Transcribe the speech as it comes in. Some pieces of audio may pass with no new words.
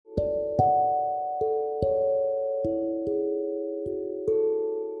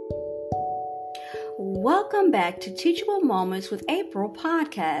Welcome back to Teachable Moments with April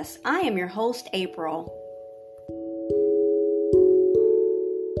podcast. I am your host, April.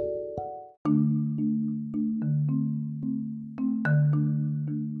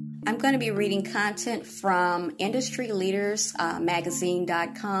 I'm going to be reading content from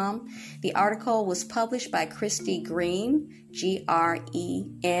industryleadersmagazine.com. The article was published by Christy Green,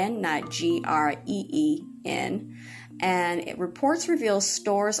 G-R-E-N, not G-R-E-E-N. And reports reveal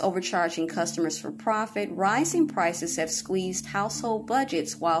stores overcharging customers for profit. Rising prices have squeezed household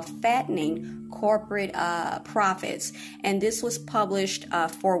budgets while fattening corporate profits. And this was published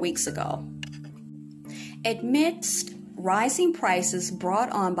 4 weeks ago. Amidst rising prices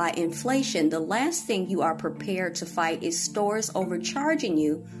brought on by inflation, the last thing you are prepared to fight is stores overcharging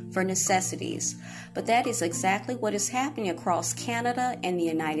you for necessities. But that is exactly what is happening across Canada and the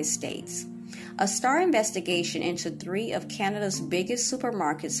United States. A STAR investigation into 3 of Canada's biggest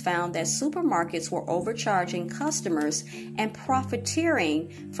supermarkets found that supermarkets were overcharging customers and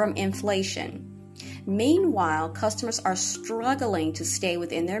profiteering from inflation. Meanwhile, customers are struggling to stay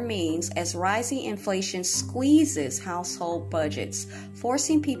within their means as rising inflation squeezes household budgets,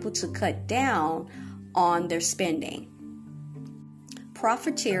 forcing people to cut down on their spending.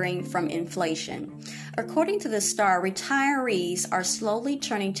 Profiteering from inflation. According to the STAR, retirees are slowly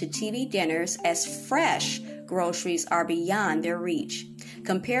turning to TV dinners as fresh groceries are beyond their reach.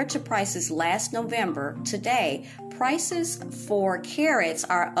 Compared to prices last November, today, prices for carrots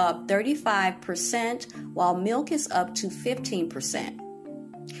are up 35%, while milk is up to 15%.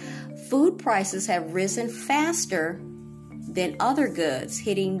 Food prices have risen faster than other goods,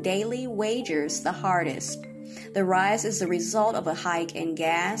 hitting daily wagers the hardest. The rise is the result of a hike in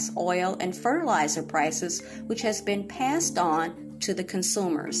gas, oil, and fertilizer prices, which has been passed on to the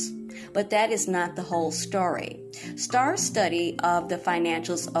consumers. But that is not the whole story. STAR's study of the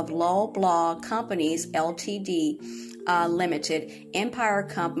financials of Loblaw Companies Ltd. Limited, Empire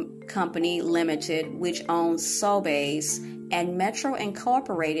Company Limited, which owns Sobeys, and Metro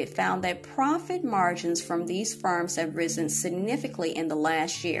Incorporated found that profit margins from these firms have risen significantly in the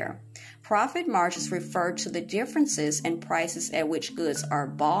last year. Profit margins refer to the differences in prices at which goods are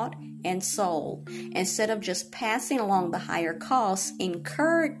bought and sold. Instead of just passing along the higher costs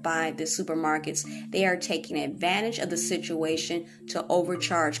incurred by the supermarkets, they are taking advantage of the situation to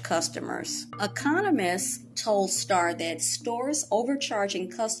overcharge customers. Economists told STAR that stores overcharging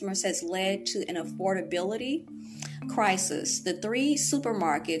customers has led to an affordability crisis. The 3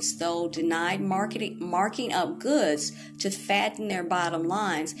 supermarkets, though, denied marking up goods to fatten their bottom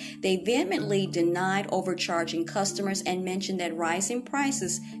lines. They vehemently denied overcharging customers and mentioned that rising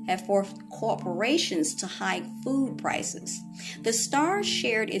prices have forced corporations to hike food prices. The STAR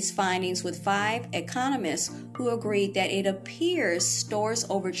shared its findings with 5 economists who agreed that it appears stores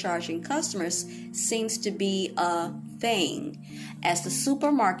overcharging customers seems to be a thing, as the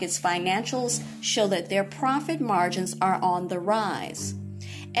supermarket's financials show that their profit margins are on the rise.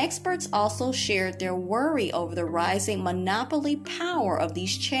 Experts also shared their worry over the rising monopoly power of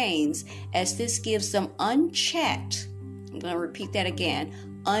these chains, as this gives them unchecked, I'm going to repeat that again,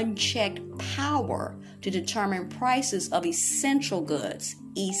 unchecked power to determine prices of essential goods,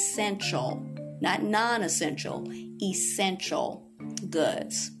 essential, not non-essential, essential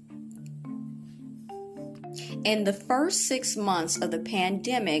goods. In the first 6 months of the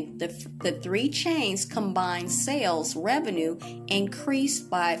pandemic, the 3 chains' combined sales revenue increased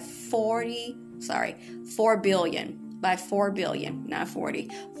by 4 billion, not 40,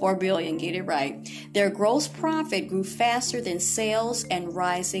 4 billion, get it right. Their gross profit grew faster than sales and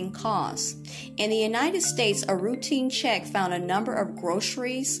rising costs. In the United States, a routine check found a number of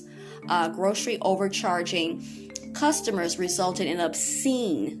grocery overcharging customers resulted in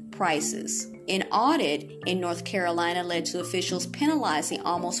obscene prices. An audit in North Carolina led to officials penalizing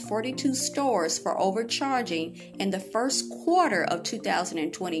almost 42 stores for overcharging in the first quarter of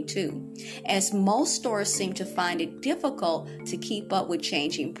 2022. As most stores seem to find it difficult to keep up with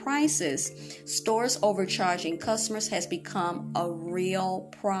changing prices, stores overcharging customers has become a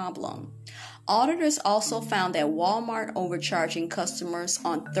real problem. Auditors also found that Walmart overcharging customers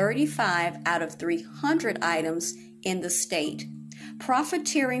on 35 out of 300 items in the state.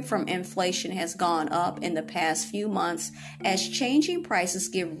 Profiteering from inflation has gone up in the past few months as changing prices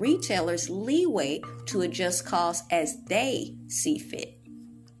give retailers leeway to adjust costs as they see fit.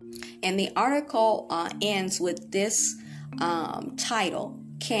 And the article ends with this title: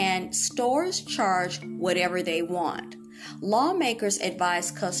 Can stores charge whatever they want? Lawmakers advise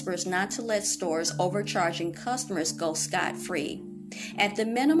customers not to let stores overcharging customers go scot-free. At the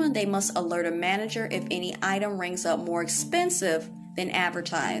minimum, they must alert a manager if any item rings up more expensive than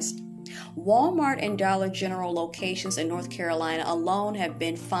advertised. Walmart and Dollar General locations in North Carolina alone have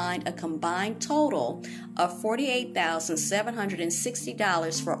been fined a combined total of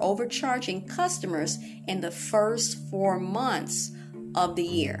 $48,760 for overcharging customers in the first 4 months of the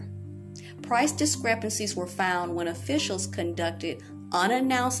year. Price discrepancies were found when officials conducted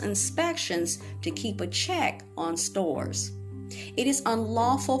unannounced inspections to keep a check on stores. It is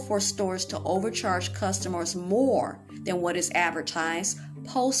unlawful for stores to overcharge customers more than what is advertised,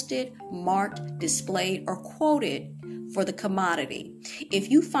 posted, marked, displayed, or quoted for the commodity. If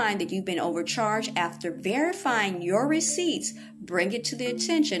you find that you've been overcharged after verifying your receipts, bring it to the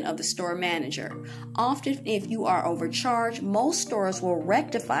attention of the store manager. Often, if you are overcharged, most stores will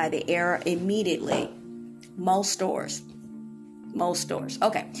rectify the error immediately. Most stores.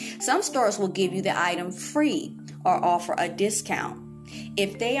 Okay. Some stores will give you the item free or offer a discount.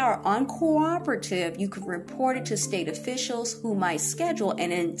 If they are uncooperative, you can report it to state officials who might schedule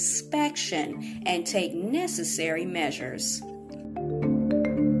an inspection and take necessary measures.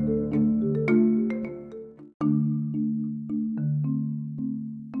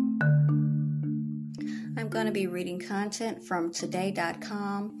 I'm going to be reading content from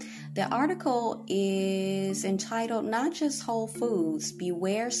today.com. The article is entitled, Not Just Whole Foods,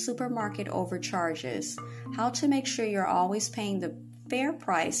 Beware Supermarket Overcharges, How to Make Sure You're Always Paying the Fair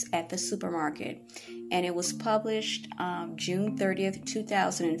Price at the Supermarket. And it was published June 30th,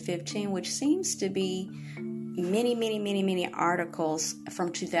 2015, which seems to be many articles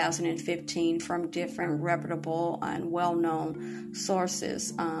from 2015 from different reputable and well-known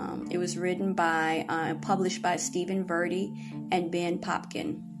sources. It was written by, published by Stephen Verdi and Ben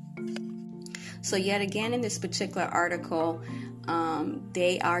Popkin. So yet again in this particular article,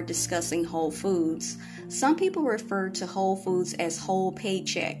 they are discussing Whole Foods. Some people refer to Whole Foods as whole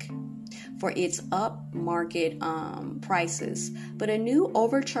paycheck for its upmarket prices, but a new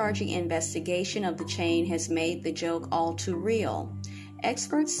overcharging investigation of the chain has made the joke all too real.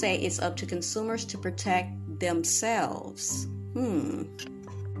 Experts say it's up to consumers to protect themselves.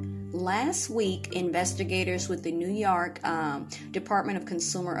 Last week, investigators with the New York Department of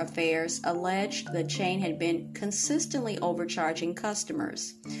Consumer Affairs alleged the chain had been consistently overcharging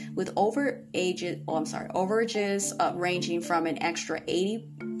customers, with overages ranging from an extra 80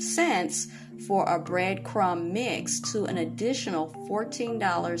 cents for a breadcrumb mix to an additional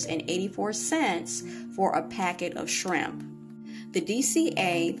 $14.84 for a packet of shrimp. The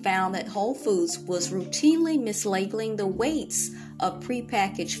DCA found that Whole Foods was routinely mislabeling the weights of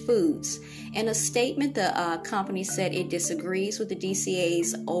prepackaged foods. In a statement, the company said it disagrees with the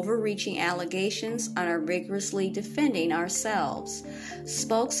DCA's overreaching allegations and are vigorously defending ourselves.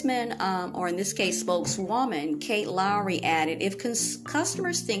 Spokesman, or in this case spokeswoman, Kate Lowry added, if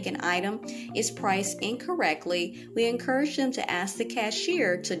customers think an item is priced incorrectly, we encourage them to ask the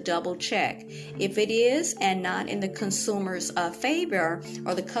cashier to double check. If it is and not in the consumer's favor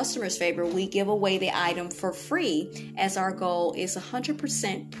or the customer's favor, we give away the item for free, as our goal is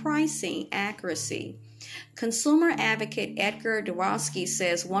 100% pricing accuracy. Consumer advocate Edgar Dworski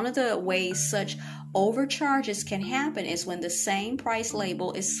says one of the ways such overcharges can happen is when the same price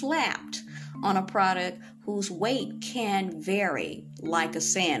label is slapped on a product whose weight can vary, like a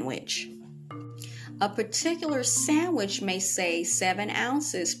sandwich. A particular sandwich may say 7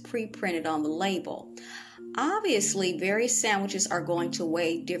 ounces pre-printed on the label. Obviously, various sandwiches are going to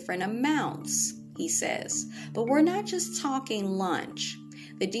weigh different amounts, he says. But we're not just talking lunch.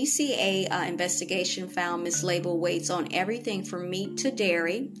 The DCA investigation found mislabeled weights on everything from meat to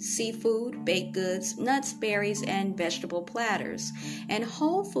dairy, seafood, baked goods, nuts, berries, and vegetable platters. And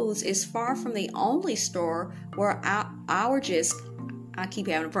Whole Foods is far from the only store where overages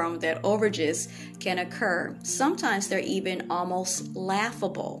can occur. Sometimes they're even almost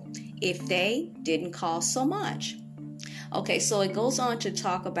laughable if they didn't cost so much. Okay, so it goes on to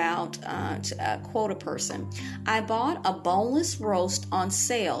talk about, quote a person. I bought a boneless roast on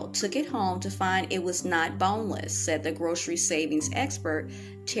sale, took it home to find it was not boneless, said the grocery savings expert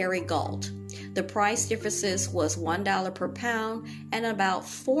Terry Galt. The price differences was $1 per pound and about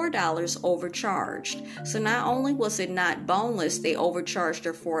 $4 overcharged. So not only was it not boneless, they overcharged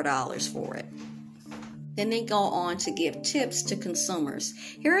her $4 for it. Then they go on to give tips to consumers.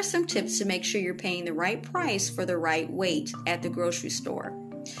 Here are some tips to make sure you're paying the right price for the right weight at the grocery store.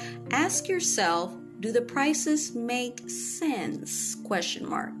 Ask yourself, do the prices make sense? ?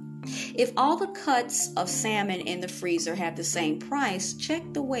 If all the cuts of salmon in the freezer have the same price, check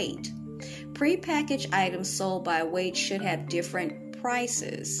the weight. Prepackaged items sold by weight should have different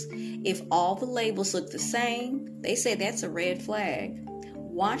prices. If all the labels look the same, they say that's a red flag.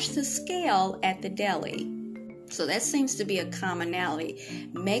 Watch the scale at the deli. So that seems to be a commonality.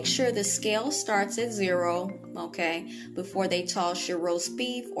 Make sure the scale starts at 0, okay, before they toss your roast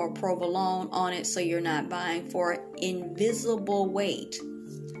beef or provolone on it, so you're not buying for invisible weight.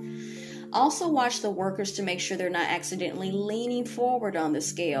 Also watch the workers to make sure they're not accidentally leaning forward on the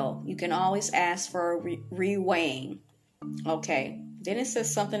scale. You can always ask for a re-weighing. Okay, then it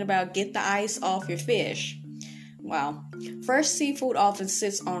says something about get the ice off your fish. Wow. Fresh seafood often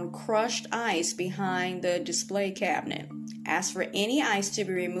sits on crushed ice behind the display cabinet. Ask for any ice to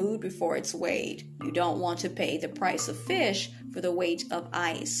be removed before it's weighed. You don't want to pay the price of fish for the weight of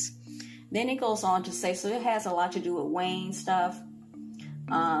ice. Then it goes on to say, so it has a lot to do with weighing stuff.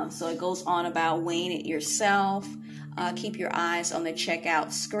 So it goes on about weighing it yourself. Keep your eyes on the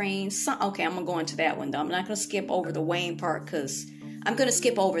checkout screen. Okay, I'm going to go into that one though. I'm not going to skip over the weighing part because I'm going to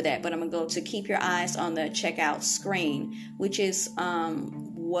skip over that, but I'm going to go to keep your eyes on the checkout screen, which is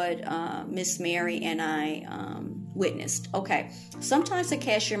what Miss Mary and I witnessed. Okay, sometimes the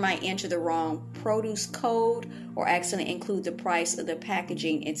cashier might enter the wrong produce code or accidentally include the price of the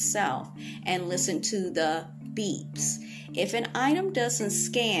packaging itself, and listen to the beeps. If an item doesn't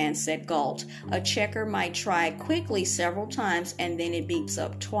scan, said Galt, a checker might try quickly several times and then it beeps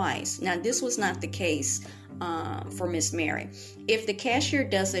up twice. Now, this was not the case for Miss Mary. If the cashier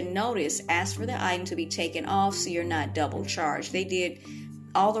doesn't notice, ask for the item to be taken off so you're not double charged. They did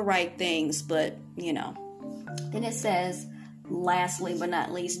all the right things, but you know. Then it says, lastly but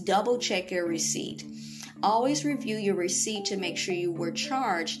not least, double check your receipt. Always review your receipt to make sure you were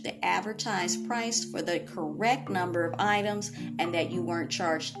charged the advertised price for the correct number of items and that you weren't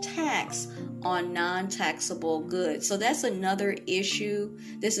charged tax on non-taxable goods. So that's another issue.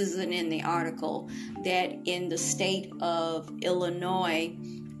 This isn't in the article, that in the state of Illinois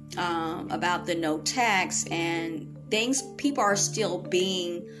about the no tax and things, people are still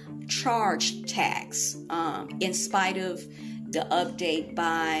being charged tax in spite of the update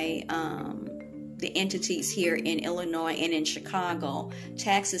by the entities here in Illinois and in Chicago.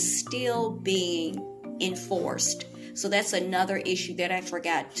 Tax is still being enforced. So that's another issue that I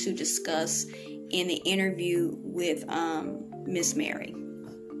forgot to discuss in the interview with Miss Mary.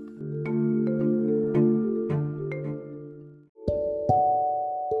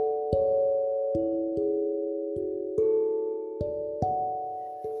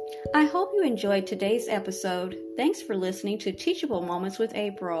 I hope you enjoyed today's episode. Thanks for listening to Teachable Moments with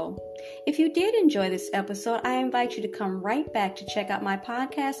April. If you did enjoy this episode, I invite you to come right back to check out my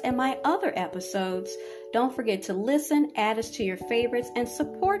podcast and my other episodes. Don't forget to listen, add us to your favorites, and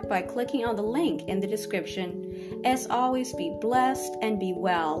support by clicking on the link in the description. As always, be blessed and be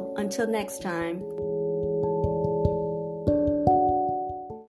well. Until next time.